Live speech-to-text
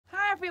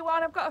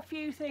everyone, I've got a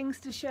few things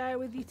to share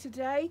with you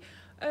today.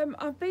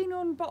 I've been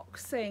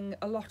unboxing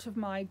a lot of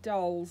my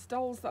dolls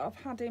that I've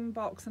had in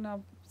box, and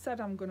I've said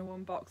I'm going to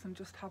unbox and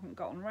just haven't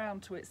gotten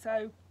around to it,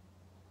 so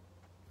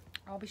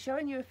I'll be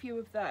showing you a few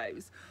of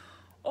those.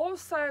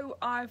 Also,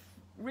 I've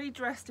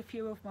redressed a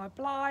few of my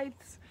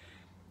Blythes.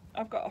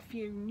 I've got a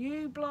few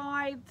new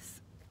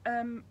Blythes.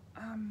 I'm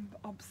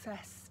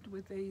obsessed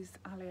with these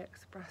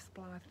AliExpress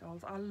Blythe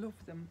dolls. I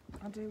love them,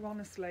 I do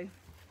honestly.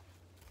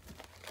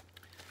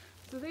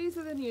 So these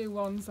are the new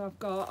ones I've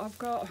got. I've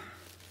got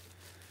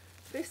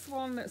this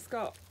one that's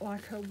got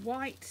like a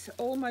white,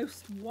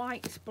 almost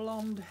white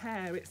blonde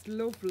hair. It's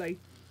lovely.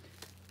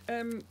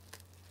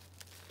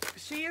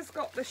 She has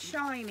got the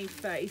shiny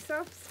face.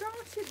 I've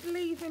started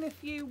leaving a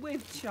few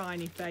with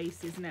shiny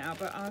faces now,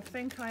 but I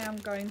think I am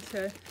going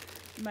to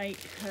make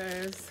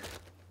hers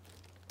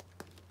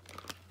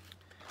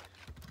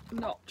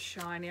not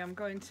shiny. I'm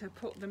going to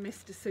put the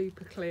Mr.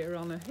 Super Clear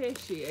on her. Here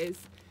she is.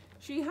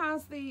 She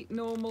has the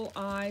normal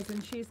eyes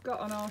and she's got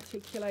an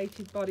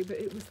articulated body, but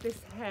it was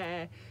this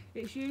hair.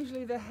 It's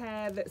usually the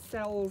hair that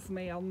sells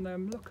me on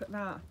them. Look at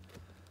that.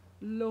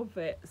 Love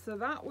it. So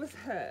that was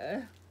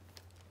her.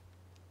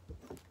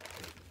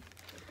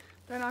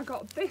 Then I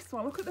got this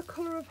one. Look at the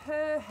colour of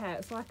her hair.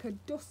 It's like a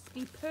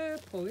dusky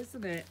purple,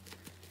 isn't it?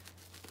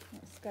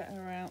 Let's get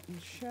her out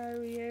and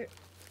show you.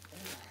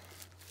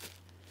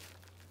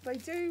 They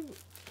do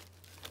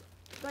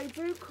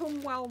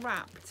come well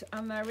wrapped,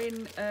 and they're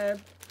in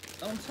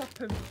on top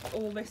of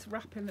all this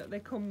wrapping that they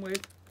come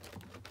with,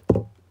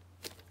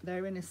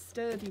 they're in a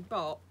sturdy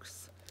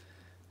box.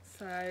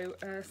 So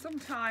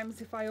sometimes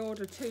if I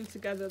order two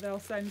together, they'll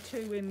send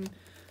two in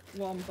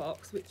one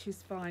box, which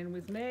is fine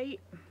with me.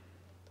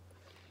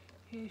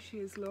 Here she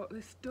is, look,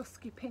 this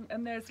dusky pink,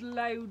 and there's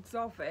loads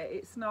of it.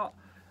 It's not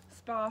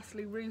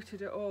sparsely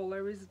rooted at all.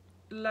 There is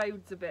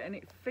loads of it, and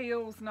it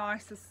feels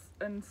nice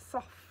and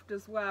soft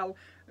as well,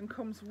 and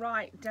comes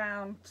right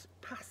down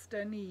past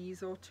her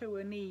knees or to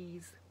her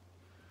knees.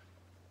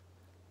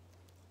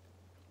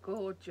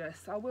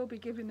 Gorgeous. I will be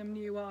giving them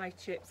new eye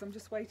chips. I'm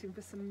just waiting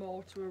for some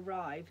more to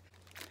arrive.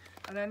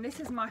 And then this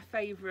is my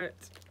favourite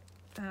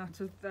out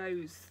of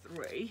those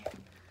three.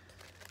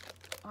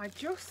 I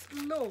just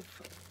love,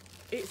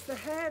 it's the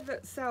hair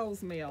that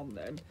sells me on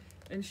them,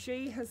 and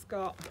she has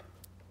got,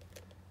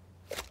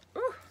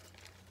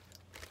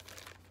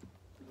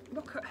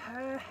 look at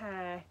her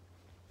hair.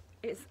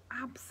 It's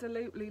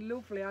absolutely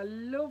lovely. I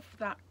love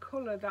that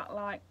colour, that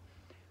like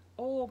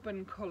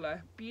auburn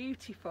colour,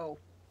 beautiful.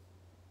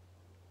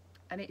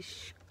 And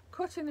it's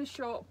cut in a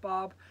short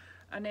bob,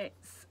 and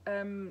it's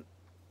and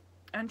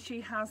she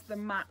has the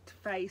matte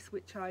face,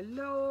 which I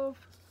love.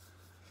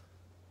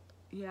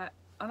 Yeah,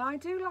 and I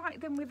do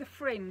like them with a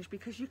fringe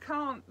because you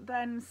can't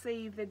then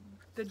see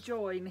the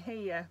join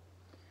here.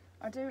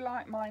 I do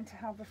like mine to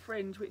have a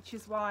fringe, which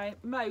is why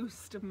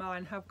most of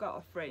mine have got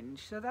a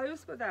fringe. So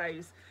those were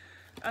those.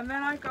 And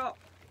then I got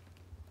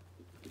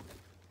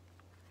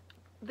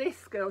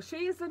this girl.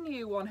 She is a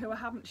new one who I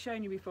haven't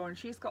shown you before, and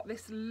she's got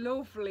this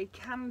lovely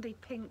candy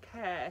pink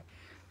hair,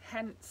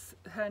 hence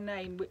her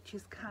name, which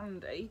is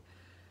Candy.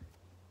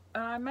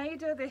 And I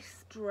made her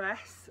this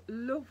dress.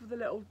 Love the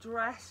little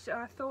dress.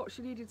 I thought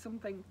she needed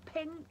something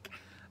pink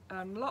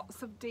and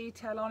lots of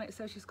detail on it.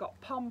 So she's got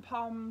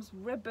pom-poms,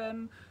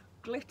 ribbon,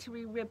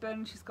 glittery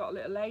ribbon. She's got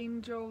little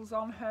angels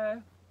on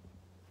her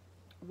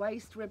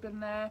waist ribbon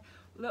there,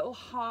 little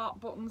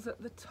heart buttons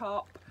at the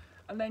top,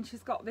 and then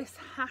she's got this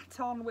hat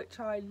on, which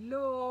I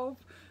love,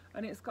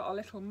 and it's got a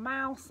little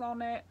mouse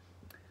on it,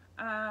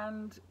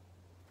 and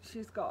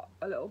she's got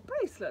a little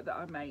bracelet that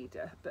I made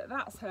her. But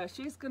that's her.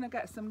 She's gonna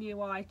get some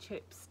new eye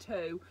chips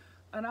too,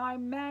 and I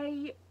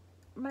may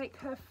make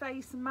her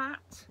face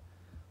matte,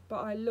 but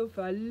I love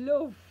her.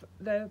 Love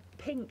the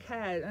pink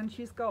hair, and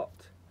she's got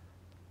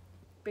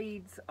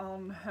beads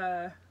on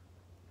her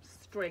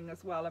string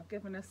as well. I've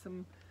given her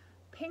some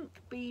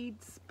pink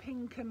beads,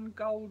 pink and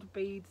gold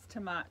beads to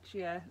match.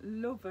 Yeah,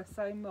 love her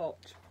so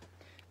much.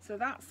 So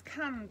that's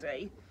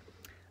Candy.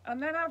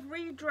 And then I've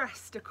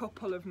redressed a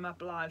couple of my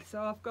Blythe.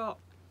 So I've got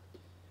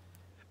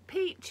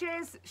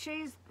Peaches.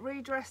 She's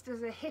redressed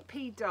as a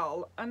hippie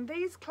doll, and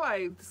these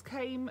clothes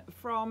came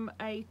from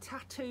a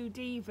Tattoo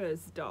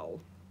Divas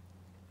doll.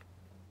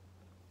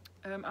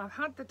 I've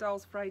had the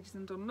dolls for ages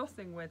and done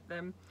nothing with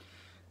them,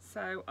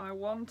 so I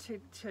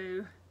wanted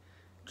to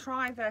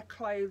try their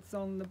clothes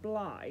on the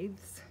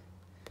Blythes,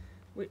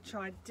 which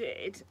I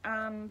did,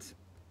 and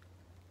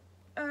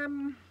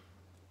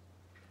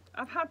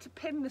I've had to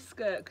pin the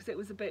skirt because it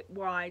was a bit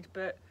wide,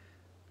 but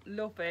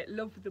love it.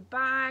 Love the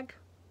bag.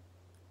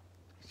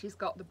 She's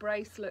got the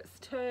bracelets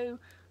too.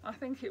 I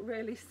think it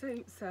really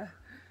suits her.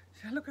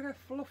 Look at her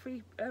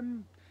fluffy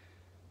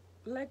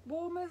leg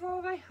warmers,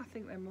 are they? I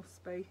think they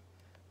must be,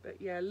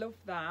 but yeah, love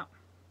that.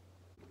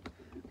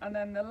 And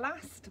then the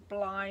last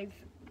Blythe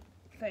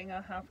thing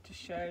I have to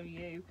show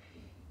you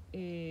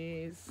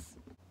is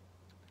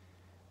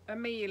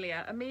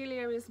Amelia.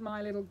 Amelia is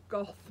my little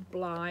goth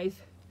Blythe,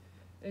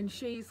 and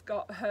she's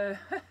got her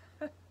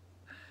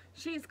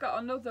she's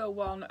got another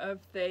one of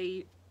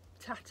the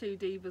Tattoo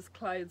Diva's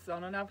clothes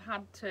on, and I've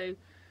had to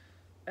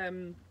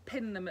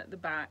pin them at the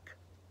back.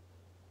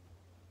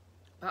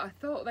 But I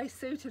thought they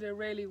suited her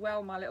really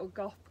well, my little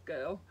goth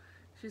girl.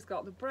 She's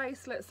got the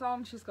bracelets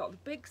on, she's got the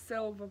big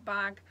silver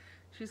bag,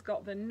 she's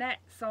got the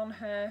nets on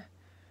her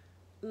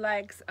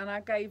legs, and I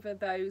gave her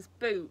those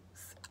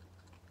boots.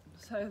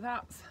 So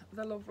that's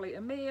the lovely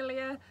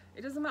Amelia.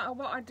 It doesn't matter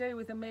what I do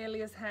with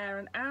Amelia's hair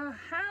and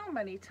how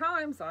many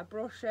times I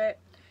brush it,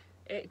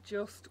 it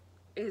just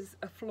is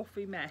a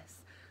fluffy mess.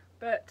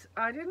 But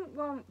I didn't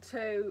want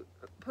to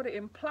put it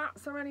in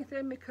plaits or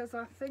anything because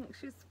I think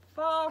she's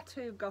far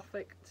too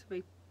gothic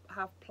to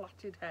have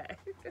plaited hair.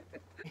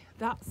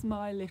 That's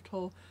my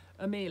little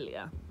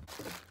Amelia.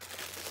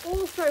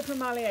 Also from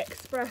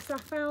AliExpress I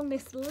found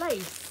this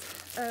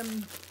lace.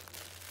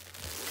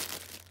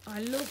 I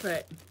love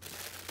it.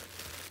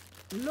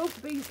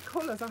 Love these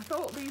colours. I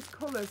thought these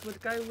colours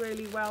would go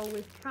really well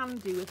with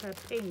Candy, with her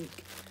pink.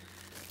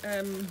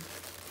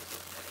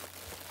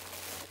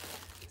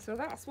 So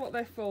that's what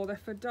they're for. They're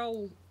for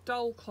doll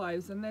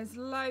clothes, and there's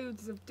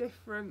loads of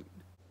different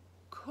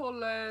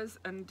colours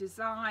and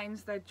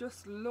designs. They're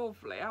just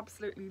lovely,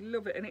 absolutely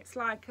love it. And it's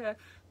like a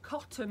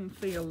cotton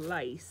feel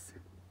lace.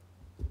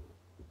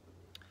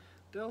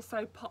 They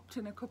also popped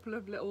in a couple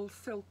of little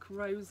silk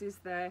roses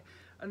there,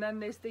 and then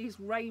there's these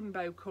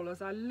rainbow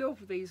colours. I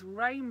love these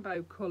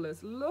rainbow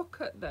colours. Look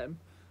at them.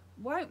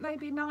 Won't they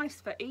be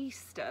nice for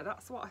Easter?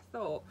 That's what I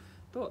thought.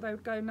 Thought they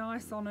would go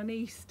nice on an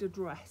Easter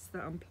dress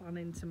that I'm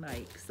planning to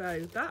make.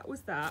 So that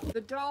was that. The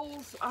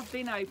dolls I've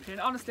been opening,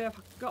 honestly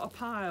I've got a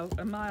pile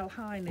a mile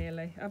high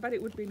nearly. I bet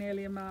it would be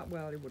nearly a mile,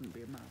 well it wouldn't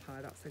be a mile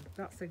high,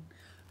 that's an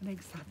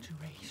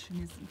exaggeration,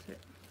 isn't it?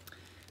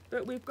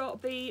 But we've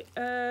got the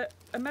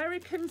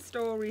American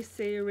Story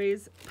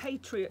series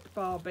Patriot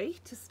Barbie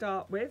to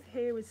start with.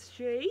 Here is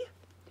she.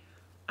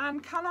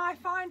 And can I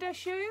find her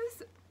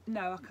shoes?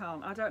 No, I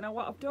can't. I don't know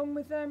what I've done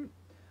with them.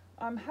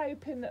 I'm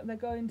hoping that they're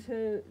going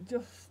to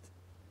just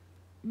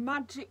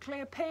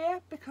magically appear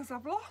because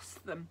I've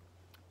lost them.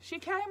 She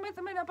came with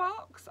them in a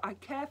box. I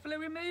carefully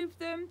removed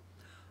them.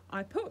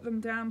 I put them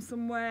down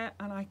somewhere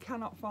and I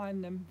cannot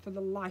find them for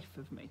the life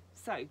of me.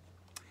 So,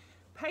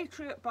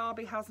 Patriot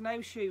Barbie has no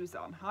shoes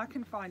on. I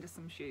can find her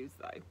some shoes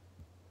though.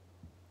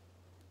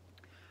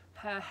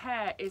 Her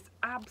hair is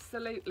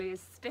absolutely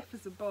as stiff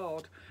as a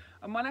board.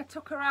 And when I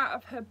took her out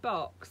of her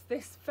box,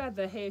 this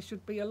feather here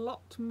should be a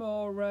lot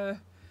more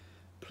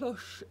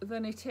plush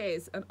than it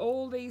is. And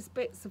all these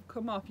bits have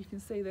come off. You can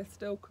see they're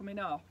still coming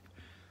off.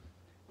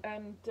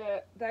 And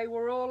they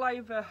were all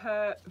over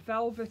her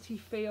velvety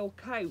feel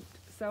coat.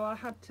 So I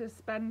had to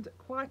spend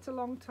quite a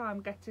long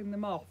time getting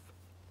them off.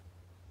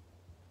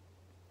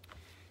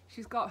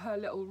 She's got her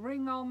little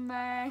ring on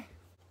there.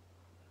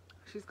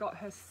 She's got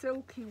her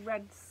silky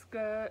red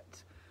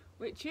skirt,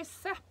 which is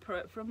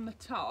separate from the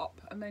top.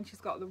 And then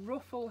she's got the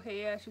ruffle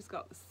here. She's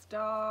got the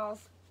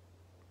stars.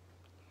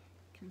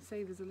 You can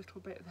see there's a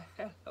little bit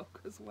there, look,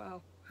 as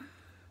well.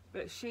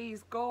 But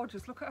she's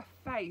gorgeous. Look at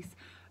her face.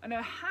 And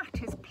her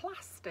hat is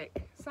plastic.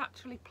 It's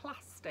actually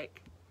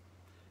plastic.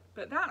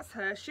 But that's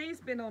her. She's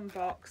been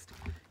unboxed.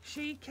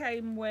 She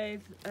came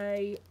with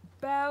a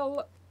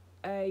bell,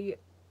 a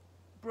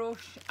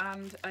brush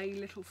and a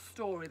little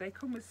story. They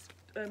come with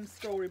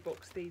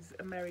storybooks, these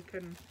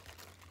American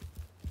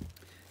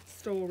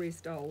Stories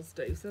dolls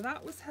do. So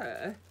that was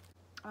her.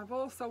 I've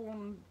also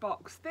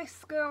unboxed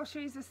this girl.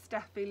 She's a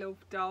Steffi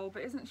Love doll,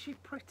 but isn't she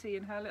pretty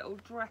in her little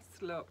dress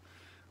look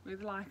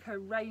with like her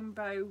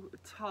rainbow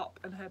top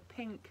and her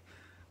pink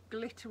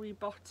glittery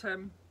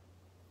bottom.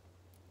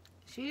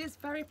 She is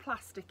very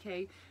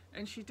plasticky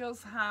and she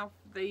does have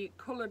the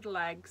coloured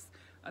legs,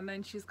 and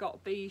then she's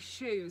got these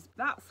shoes.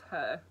 That's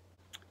her.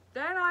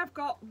 Then I've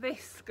got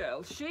this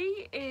girl.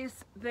 She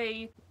is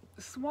the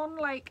Swan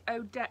Lake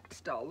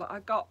Odette doll that I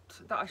got,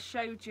 that I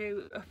showed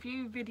you a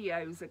few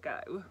videos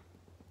ago.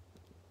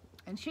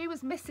 And she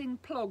was missing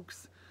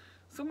plugs.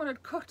 Someone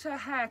had cut her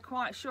hair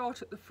quite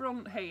short at the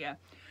front here.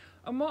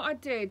 And what I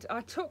did,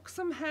 I took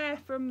some hair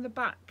from the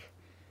back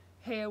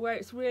here where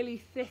it's really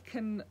thick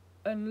and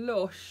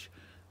lush,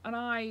 and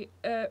I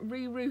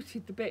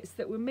rerouted the bits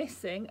that were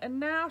missing, and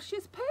now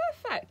she's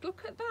perfect.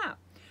 Look at that.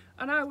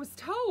 And I was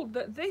told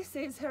that this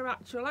is her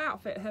actual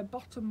outfit. Her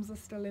bottoms are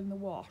still in the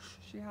wash.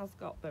 She has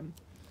got them.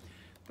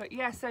 But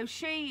yeah, so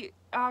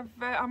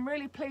I'm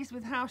really pleased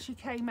with how she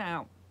came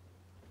out.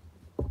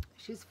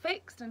 She's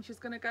fixed and she's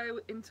going to go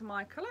into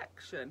my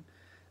collection.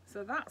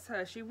 So that's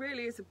her. She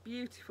really is a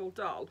beautiful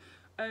doll.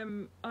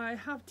 I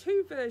have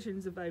two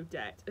versions of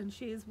Odette, and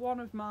she is one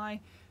of my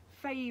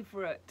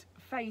favourite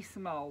face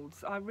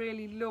moulds. I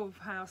really love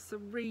how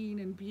serene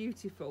and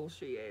beautiful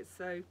she is.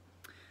 So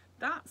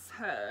that's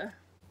her.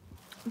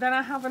 Then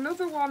I have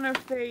another one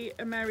of the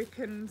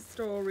American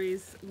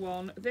Stories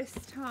one. This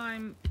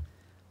time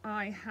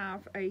I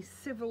have a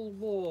Civil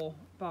War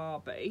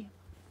Barbie.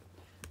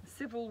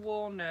 Civil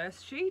War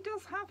nurse. She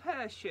does have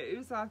her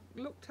shoes. I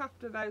looked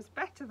after those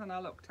better than I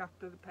looked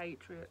after the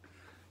Patriot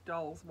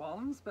dolls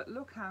ones, but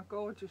look how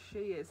gorgeous she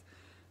is.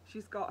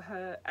 She's got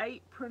her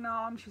apron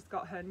on, she's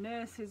got her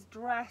nurse's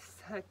dress,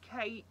 her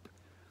cape,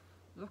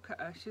 Look at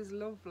her, she's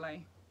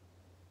lovely.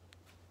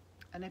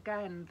 And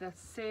again, the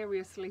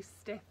seriously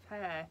stiff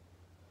hair.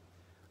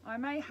 I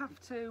may have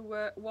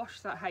to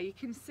wash that hair. You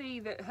can see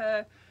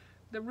that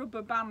the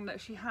rubber band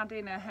that she had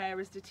in her hair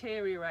has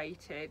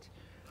deteriorated.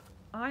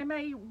 I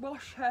may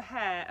wash her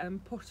hair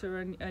and put her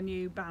a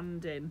new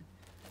band in.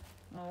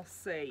 I'll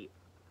see.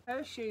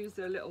 Her shoes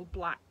are little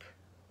black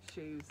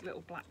shoes,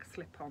 little black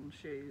slip-on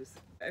shoes.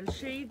 And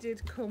she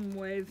did come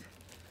with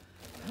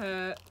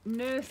her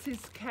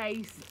nurse's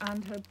case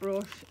and her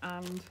brush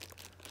and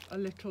a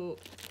little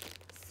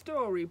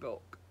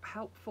storybook.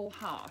 Helpful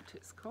Heart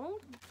it's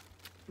called.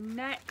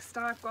 Next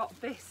I've got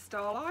this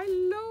doll. I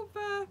love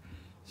her.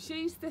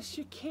 She's the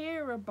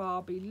Shakira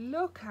Barbie.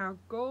 Look how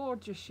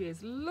gorgeous she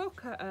is.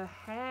 Look at her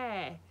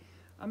hair.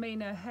 I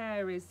mean, her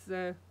hair is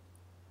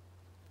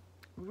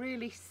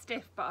really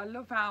stiff, but I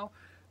love how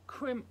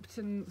crimped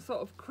and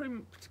sort of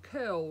crimped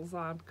curls,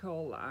 I'd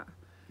call that.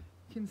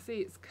 You can see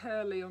it's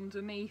curly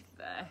underneath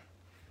there.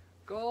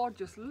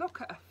 Gorgeous.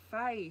 Look at her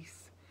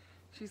face.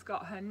 She's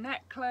got her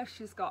necklace.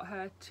 She's got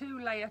her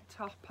 2-layer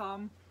top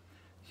on.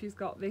 She's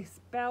got this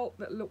belt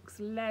that looks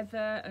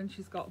leather, and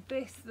she's got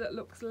this that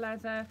looks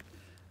leather,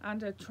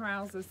 and her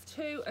trousers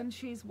too, and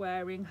she's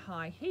wearing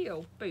high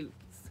heel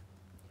boots.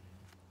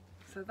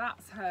 So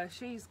that's her.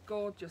 She's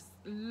gorgeous.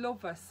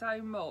 Love her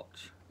so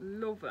much.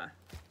 Love her.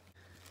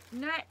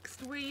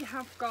 Next we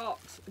have got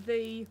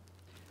the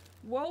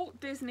Walt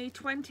Disney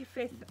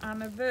 25th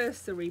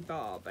anniversary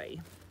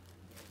Barbie.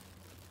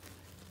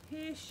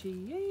 Here she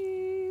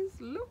is.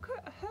 Look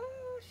at her.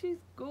 She's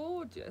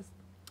gorgeous.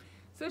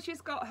 So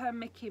she's got her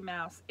Mickey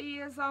Mouse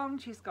ears on,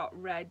 she's got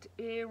red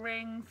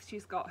earrings,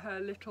 she's got her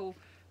little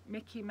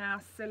Mickey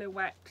Mouse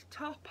silhouette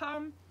top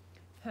on,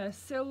 her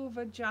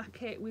silver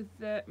jacket with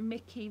the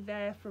Mickey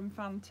there from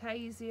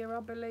Fantasia, I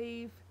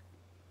believe.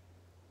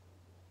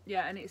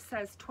 Yeah, and it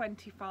says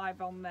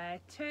 25 on there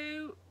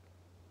too.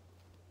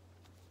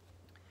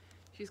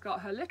 She's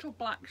got her little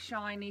black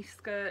shiny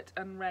skirt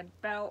and red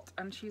belt,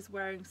 and she's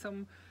wearing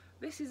some,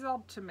 this is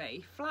odd to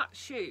me, flat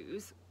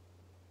shoes,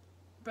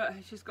 but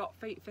she's got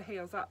feet for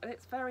heels.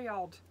 It's very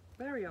odd,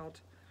 very odd.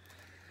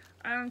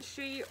 And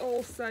she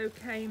also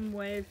came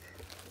with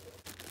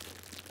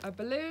a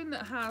balloon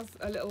that has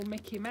a little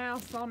Mickey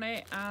Mouse on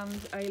it and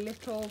a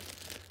little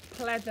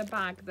pleather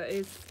bag that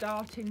is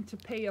starting to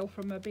peel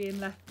from her being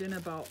left in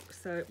a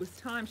box. So it was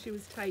time she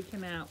was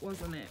taken out,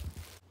 wasn't it?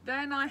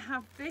 Then I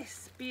have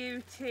this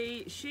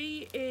beauty.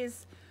 She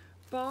is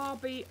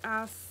Barbie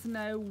as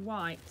Snow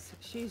White.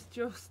 She's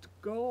just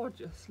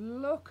gorgeous.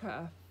 Look at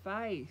her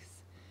face.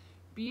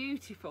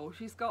 Beautiful.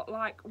 She's got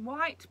like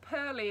white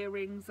pearl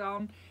earrings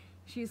on.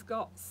 She's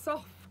got a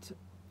soft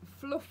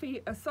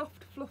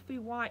fluffy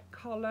white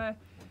collar.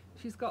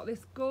 She's got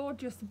this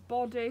gorgeous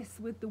bodice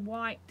with the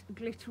white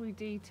glittery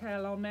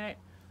detail on it.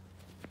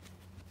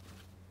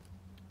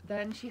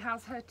 Then she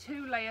has her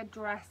 2-layer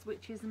dress,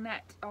 which is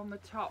net on the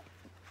top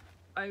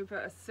over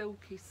a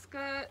silky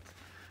skirt,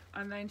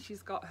 and then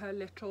she's got her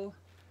little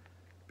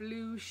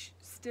blue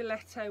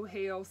stiletto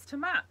heels to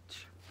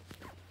match.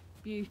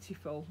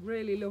 Beautiful,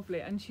 really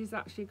lovely, and she's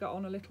actually got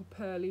on a little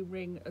pearly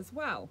ring as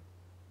well.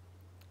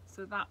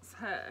 So that's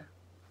her.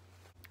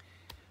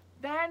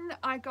 Then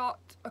I got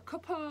a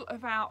couple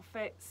of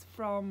outfits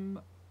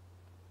from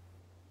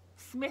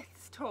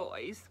Smith's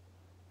Toys.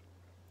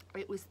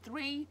 It was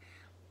three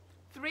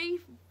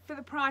for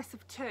the price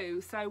of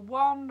 2. So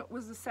one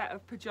was a set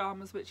of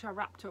pyjamas which I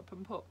wrapped up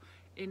and put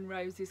in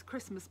Rosie's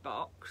Christmas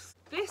box.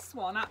 This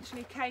one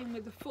actually came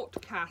with a foot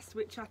cast,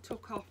 which I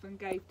took off and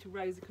gave to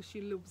Rosie because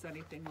she loves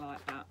anything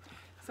like that.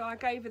 So I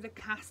gave her the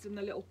cast and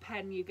the little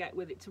pen you get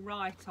with it to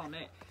write on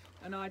it,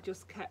 and I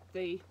just kept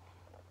the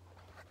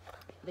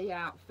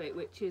outfit,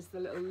 which is the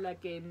little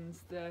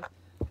leggings, the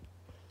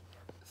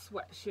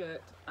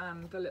sweatshirt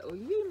and the little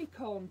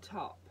unicorn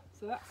top.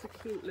 So that's a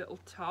cute little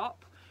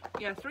top.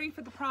 Yeah, 3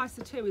 for the price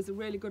of 2 is a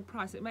really good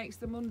price. It makes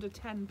them under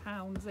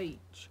 £10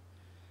 each.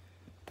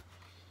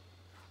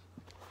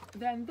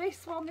 Then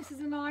this one, this is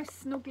a nice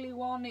snuggly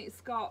one.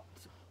 It's got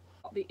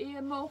the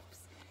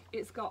earmuffs,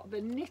 it's got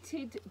the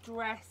knitted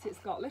dress, it's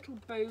got little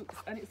boots,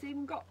 and it's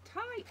even got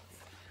tights.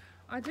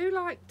 I do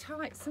like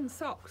tights and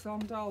socks on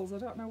dolls. I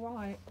don't know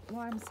why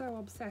I'm so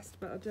obsessed,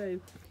 but I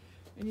do.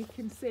 And you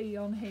can see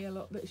on here,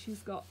 look, that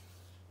she's got,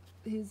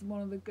 here's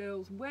one of the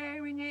girls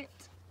wearing it.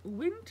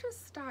 Winter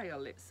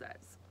style, it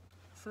says.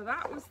 So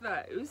that was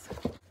those.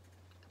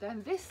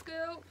 Then this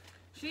girl,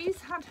 she's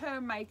had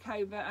her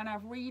makeover and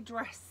I've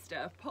redressed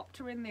her. I've popped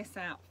her in this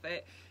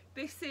outfit.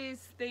 This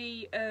is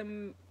the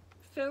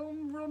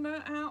film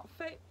runner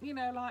outfit, you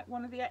know, like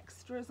one of the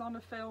extras on a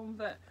film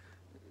that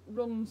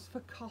runs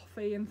for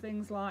coffee and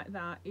things like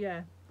that.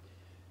 Yeah.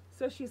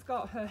 So she's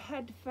got her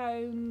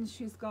headphones,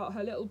 she's got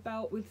her little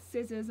belt with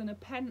scissors and a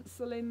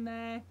pencil in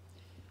there.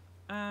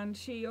 And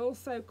she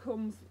also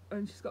comes,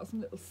 and she's got some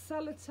little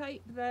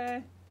sellotape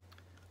there.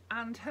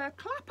 And her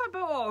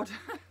clapperboard.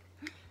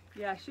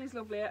 Yeah, she's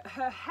lovely.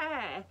 Her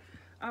hair,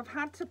 I've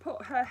had to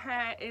put her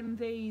hair in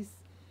these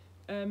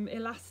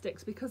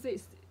elastics because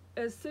it's,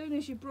 as soon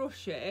as you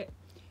brush it,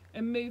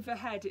 and move her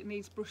head, it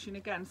needs brushing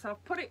again. So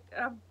I've put it,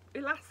 I've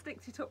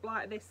elasticed it up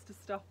like this to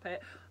stop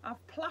it.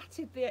 I've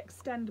plaited the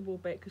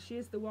extendable bit because she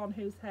is the one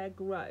whose hair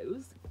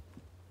grows.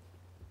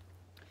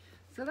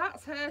 So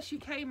that's her. She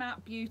came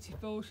out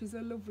beautiful. She's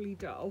a lovely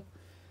doll.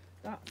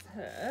 That's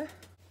her.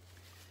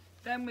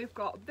 Then we've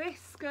got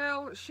this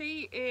girl.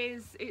 She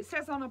is, it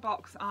says on a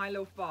box, I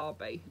love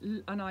Barbie.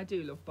 And I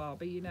do love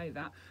Barbie, you know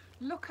that.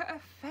 Look at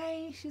her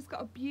face. She's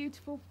got a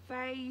beautiful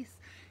face.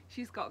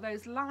 She's got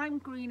those lime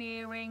green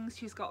earrings.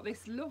 She's got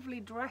this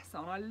lovely dress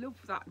on. I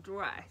love that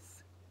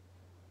dress.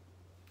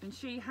 And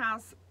she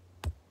has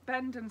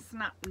bend and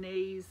snap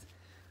knees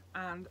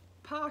and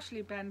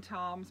partially bent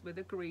arms with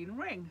a green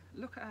ring.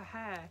 Look at her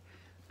hair.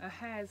 Her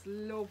hair's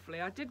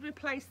lovely. I did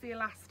replace the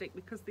elastic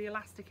because the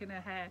elastic in her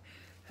hair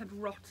had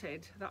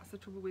rotted. That's the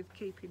trouble with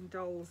keeping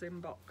dolls in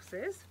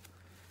boxes.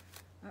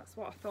 That's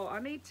what I thought. I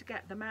need to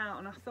get them out,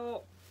 and I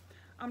thought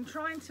I'm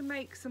trying to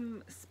make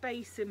some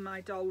space in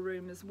my doll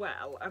room as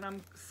well, and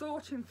I'm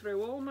sorting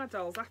through all my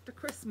dolls after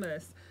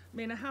Christmas. I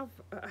mean, I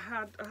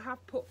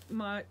have put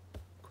my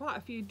quite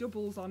a few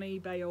doubles on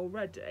eBay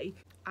already.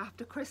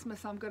 After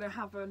Christmas I'm going to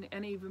have an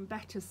even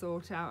better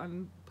sort out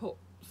and put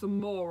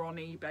some more on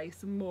eBay,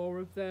 some more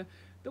of the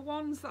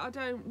ones that I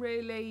don't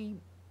really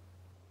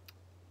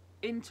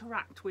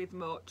interact with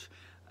much,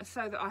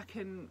 so that I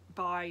can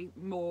buy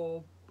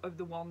more of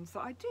the ones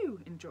that I do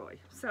enjoy.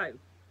 So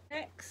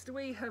next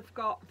we have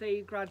got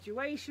the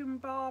graduation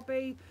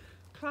Barbie,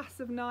 class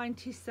of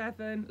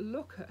 97.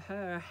 Look at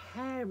her.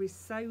 Her hair is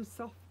so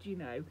soft, you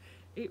know.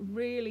 It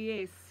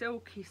really is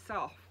silky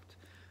soft,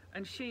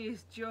 and she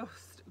is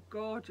just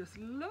gorgeous.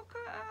 Look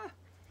at her.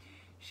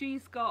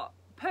 She's got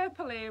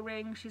purple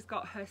earrings, she's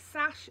got her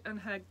sash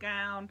and her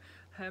gown,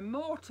 her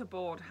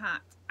mortarboard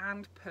hat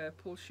and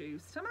purple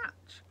shoes to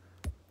match.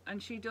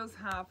 And she does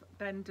have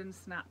bend and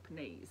snap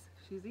knees.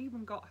 She's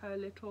even got her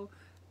little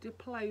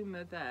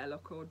diploma there,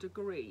 look, or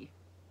degree.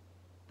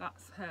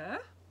 That's her.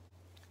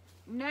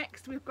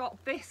 Next we've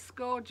got this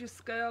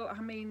gorgeous girl.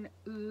 I mean,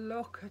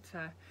 look at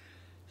her.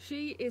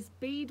 She is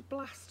Bead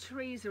Blast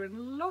Teresa,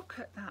 and look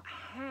at that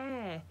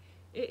hair.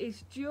 It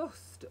is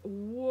just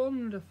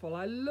wonderful.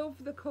 I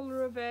love the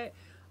colour of it.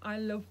 I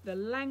love the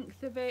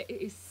length of it.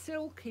 It is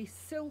silky,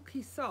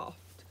 silky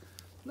soft.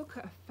 Look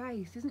at her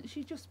face. Isn't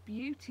she just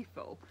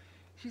beautiful?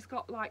 She's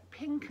got like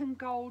pink and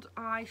gold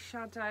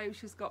eyeshadow.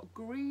 She's got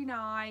green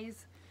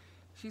eyes.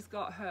 She's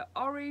got her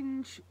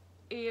orange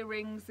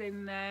earrings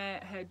in there.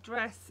 Her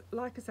dress,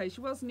 like I say,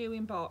 she was new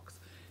in box.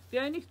 The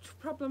only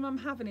problem I'm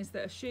having is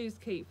that her shoes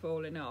keep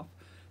falling off.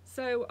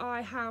 So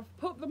I have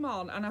put them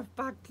on and I've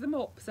bagged them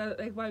up so that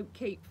they won't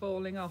keep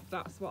falling off.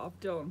 That's what I've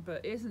done.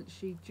 But isn't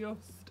she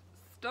just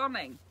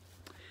stunning?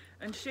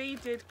 And she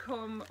did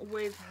come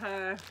with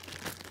her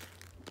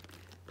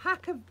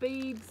pack of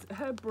beads,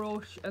 her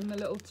brush and the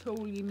little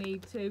tool you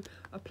need to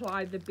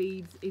apply the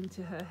beads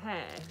into her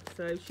hair.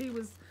 So she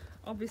was,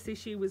 obviously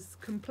she was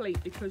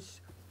complete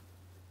because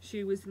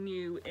she was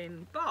new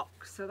in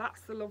box. So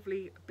that's the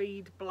lovely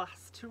Bead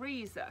Blast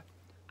Teresa.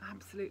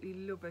 Absolutely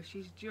love her.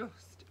 She's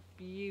just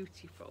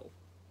beautiful.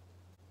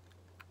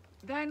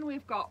 Then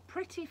we've got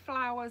Pretty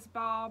Flowers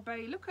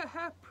Barbie. Look at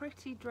her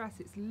pretty dress.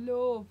 It's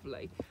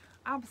lovely.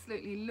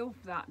 Absolutely love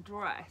that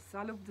dress.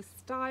 I love the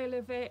style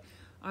of it.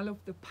 I love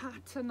the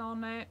pattern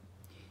on it.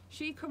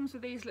 She comes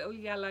with these little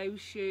yellow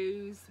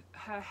shoes.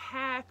 Her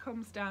hair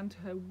comes down to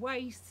her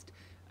waist,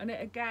 and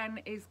it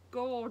again is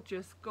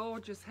gorgeous,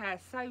 gorgeous hair,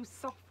 so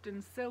soft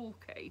and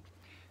silky.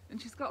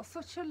 And she's got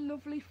such a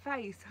lovely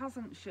face,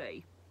 hasn't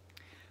she?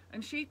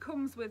 And she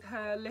comes with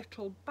her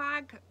little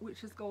bag,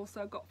 which has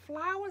also got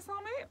flowers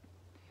on it.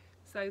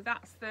 So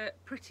that's the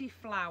Pretty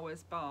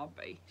Flowers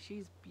Barbie.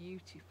 She's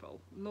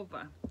beautiful. Love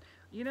her.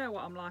 You know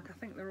what I'm like, I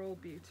think they're all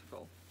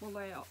beautiful. Well,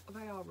 they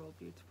are all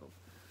beautiful.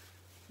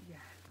 Yeah,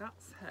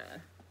 that's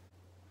her.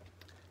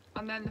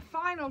 And then the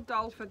final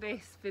doll for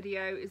this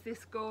video is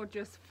this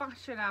gorgeous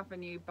Fashion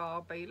Avenue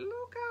Barbie.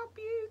 Look how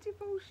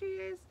beautiful she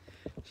is.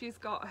 She's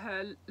got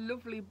her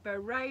lovely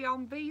beret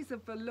on. These are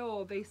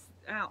velour, this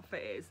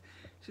outfit is.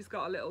 She's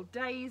got a little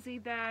daisy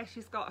there.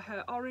 She's got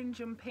her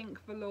orange and pink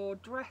velour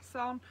dress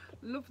on.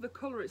 Love the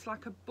colour. It's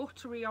like a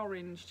buttery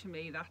orange to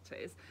me, that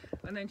is.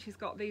 And then she's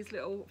got these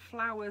little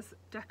flowers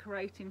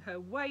decorating her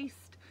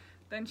waist.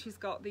 Then she's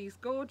got these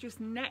gorgeous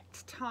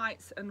net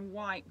tights and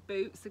white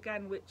boots,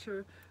 again, which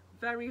are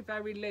very,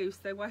 very loose.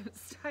 They won't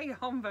stay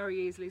on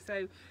very easily.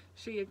 So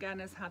she again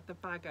has had the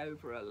bag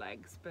over her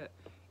legs. But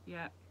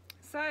yeah,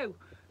 so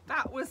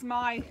that was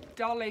my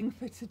dolling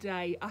for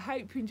today. I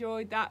hope you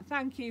enjoyed that.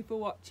 Thank you for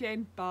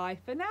watching. Bye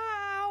for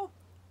now.